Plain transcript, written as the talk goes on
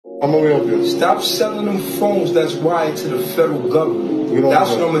I'm gonna help you. Stop selling them phones that's wired to the federal government. That's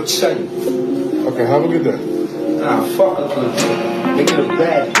what I'm gonna tell you. Okay, have a good day. Nah, fuck a good day. Make it a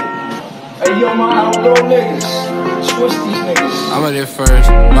bad day. Hey, yo, my outlaw niggas. Switch these niggas. I'm at it first.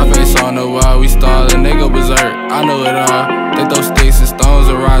 My face on the wall. We started, nigga berserk. I know it all. They throw sticks and stones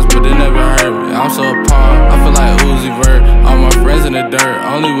and rocks, but they never hurt me. I'm so appalled. I feel like Uzi Vert. All my friends in the dirt,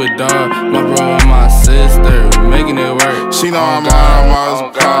 only with dog. My bro and my sister, making it work. She know I'm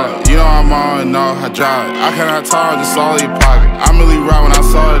always proud. You know I'm on and know I drive. I cannot talk, just all in your pocket. I'm really right when I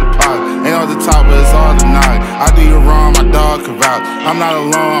saw the pocket. Ain't on the top, but it's all the night. I do you wrong, my dog can vouch. I'm not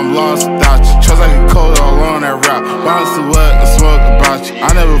alone, I'm lost without you. Trust like a cold all on that route. Bounce to what and smoke about you.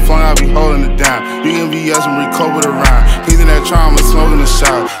 I never flung, I be holding it down. You can be us when we cope with around. Pleasing that trauma, smoking the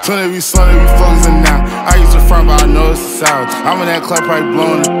shower. Soon as we slow, we focusing now. I used to front, but I know it's the south. I'm in that club, probably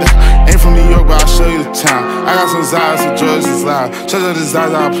blowing it down. Ain't from New York, but I'll show you the town. I got some Z's, some drugs is loud. Trust the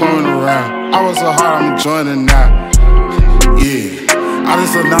desires, I'm pulling around. I was so hard, I'm enjoying it now. Yeah, I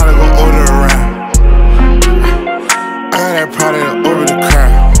just don't know how to go order around. I got that product over the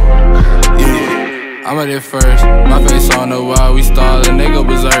crown. Yeah, I'm at it first. My face on the wall. We started, nigga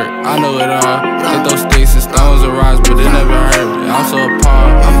berserk. I know it all. They throw sticks and stones and rocks, but they never hurt me. I'm so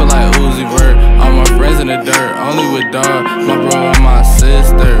appalled. I feel like Uzi Vert. All my friends in the dirt, only with dog. My bro and my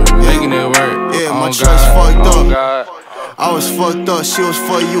sister, making it work. Yeah, my trust fucked up. I was fucked up, she was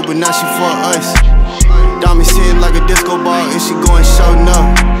for you, but now she for us. Diamonds hit like a disco ball, and she going showing up.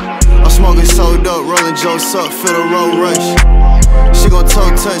 I'm smoking sold up, rolling jokes up, feel the road rush. She gon' toe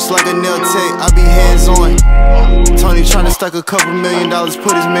touch like a nail tech, I be hands on. Tony tryna stack a couple $1 million,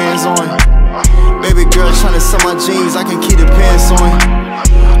 put his mans on. Baby girl tryna sell my jeans, I can keep the pants on.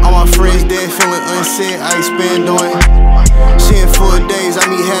 All my friends dead, feeling unsaid, I expand on. She in 4 days, I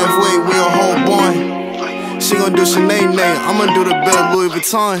meet halfway, we a whole born. She gon' do Shhnow, I'ma do the belt Louis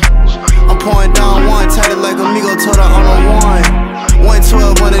Vuitton. I'm pouring down one, tatted like amigo, told her I'm on one.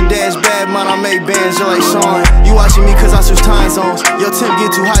 112 on the dash, bad man, I make bands just like Sean. You watching me cause I switch time zones. Your temp get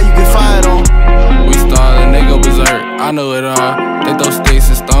too high, you get fired on. We started, nigga berserk. I know it all. They throw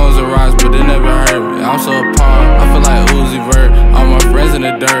sticks and stones and rocks, but they never hurt me. I'm so appalled. I feel like Uzi Vert. All my friends in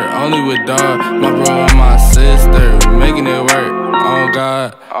the dirt, only with dog. My bro and my sister, making it work. Oh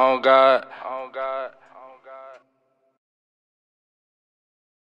God, oh God, oh God.